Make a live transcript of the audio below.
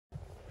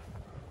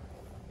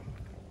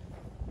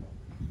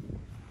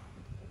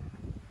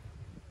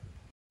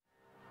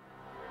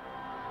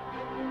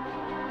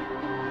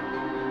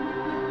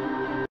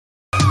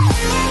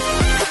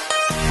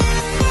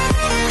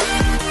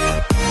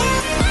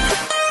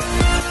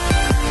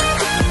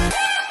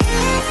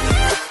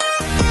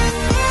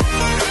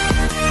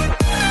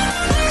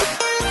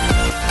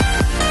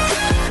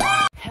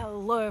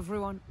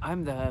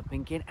I'm the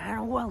Herping Kid,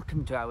 and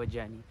welcome to our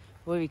journey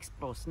where we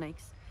explore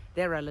snakes,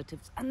 their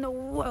relatives, and the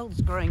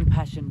world's growing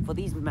passion for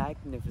these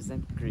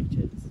magnificent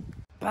creatures.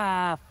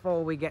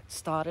 Before we get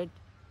started,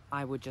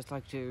 I would just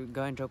like to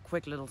go into a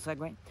quick little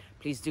segue.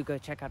 Please do go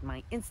check out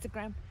my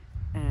Instagram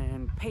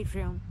and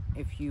Patreon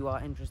if you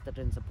are interested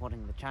in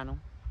supporting the channel,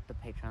 the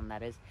Patreon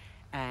that is,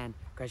 and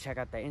go check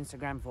out the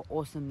Instagram for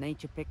awesome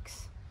nature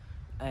pics,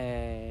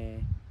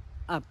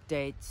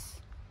 updates,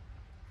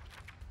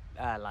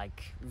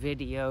 like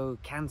video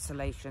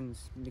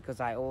cancellations, because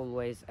I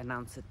always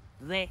announce it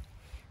there.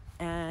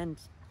 And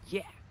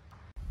yeah,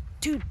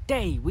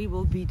 today we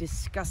will be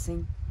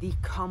discussing the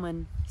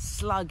Common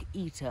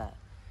Slug-Eater.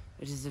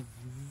 It is a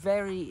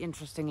very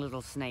interesting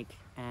little snake,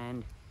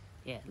 and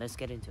yeah, let's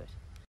get into it.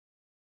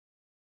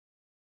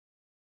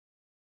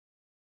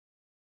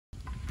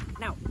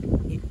 Now,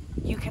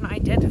 you can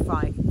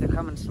identify the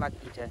Common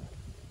Slug-Eater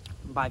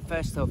by,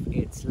 first off,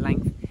 its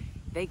length.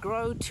 They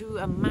grow to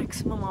a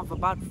maximum of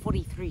about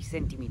 43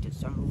 centimeters,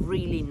 so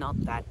really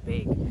not that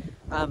big.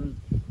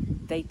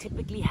 They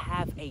typically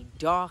have a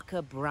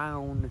darker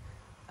brown,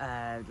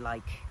 a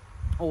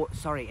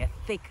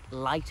thick,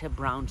 lighter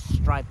brown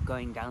stripe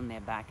going down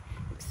their back.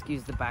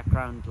 Excuse the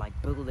background,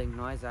 building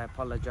noise, I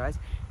apologize.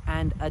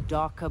 And a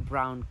darker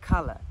brown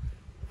color.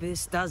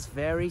 This does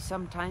vary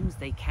sometimes.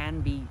 They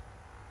can be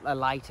a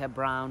lighter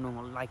brown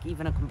or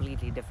even a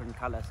completely different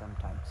color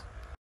sometimes.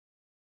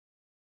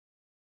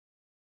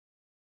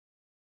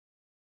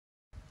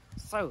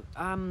 So,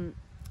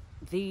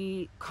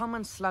 the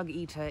Common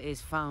Slug-Eater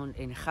is found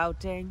in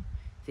Gauteng,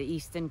 the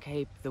Eastern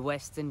Cape, the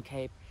Western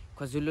Cape,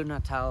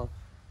 KwaZulu-Natal,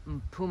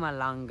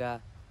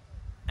 Mpumalanga,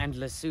 and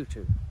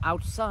Lesotho.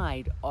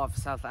 Outside of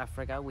South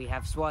Africa, we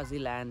have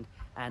Swaziland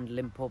and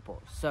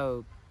Limpopo.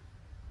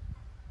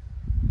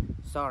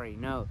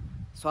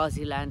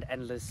 Swaziland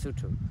and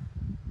Lesotho.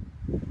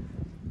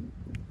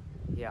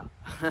 Yeah.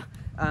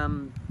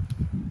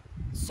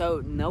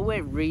 So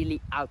nowhere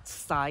really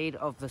outside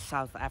of the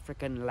South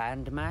African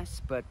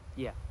landmass, but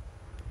yeah.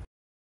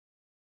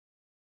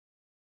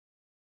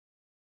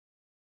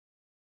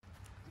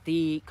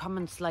 The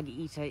Common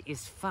Slug-Eater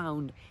is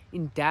found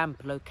in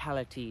damp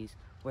localities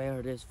where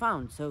it is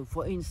found. So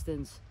for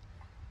instance,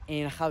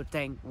 in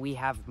Gauteng we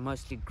have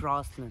mostly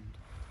grassland.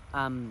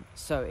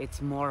 So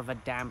it's more of a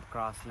damp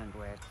grassland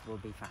where it will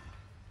be found.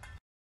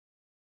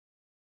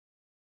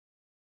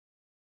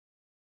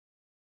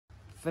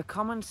 The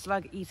Common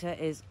Slug-Eater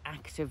is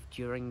active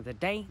during the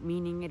day,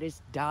 meaning it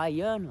is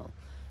diurnal.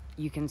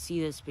 You can see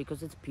this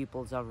because its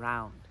pupils are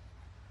round.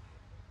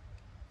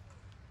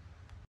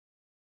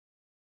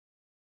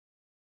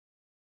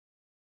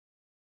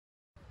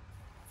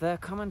 The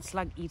Common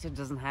Slug-Eater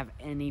doesn't have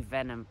any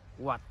venom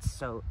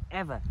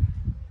whatsoever.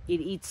 It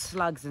eats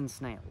slugs and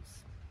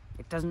snails.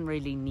 It doesn't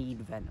really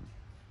need venom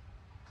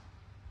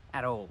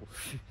at all.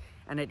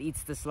 And it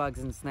eats the slugs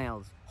and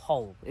snails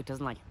whole. It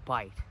doesn't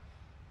bite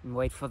and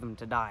wait for them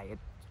to die. It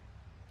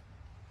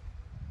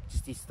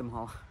just eats them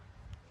whole.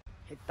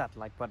 Hit that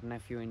like button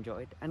if you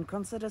enjoyed, and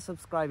consider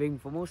subscribing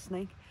for more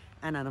snake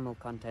and animal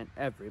content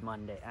every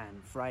Monday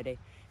and Friday.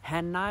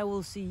 And I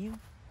will see you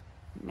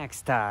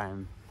next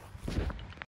time.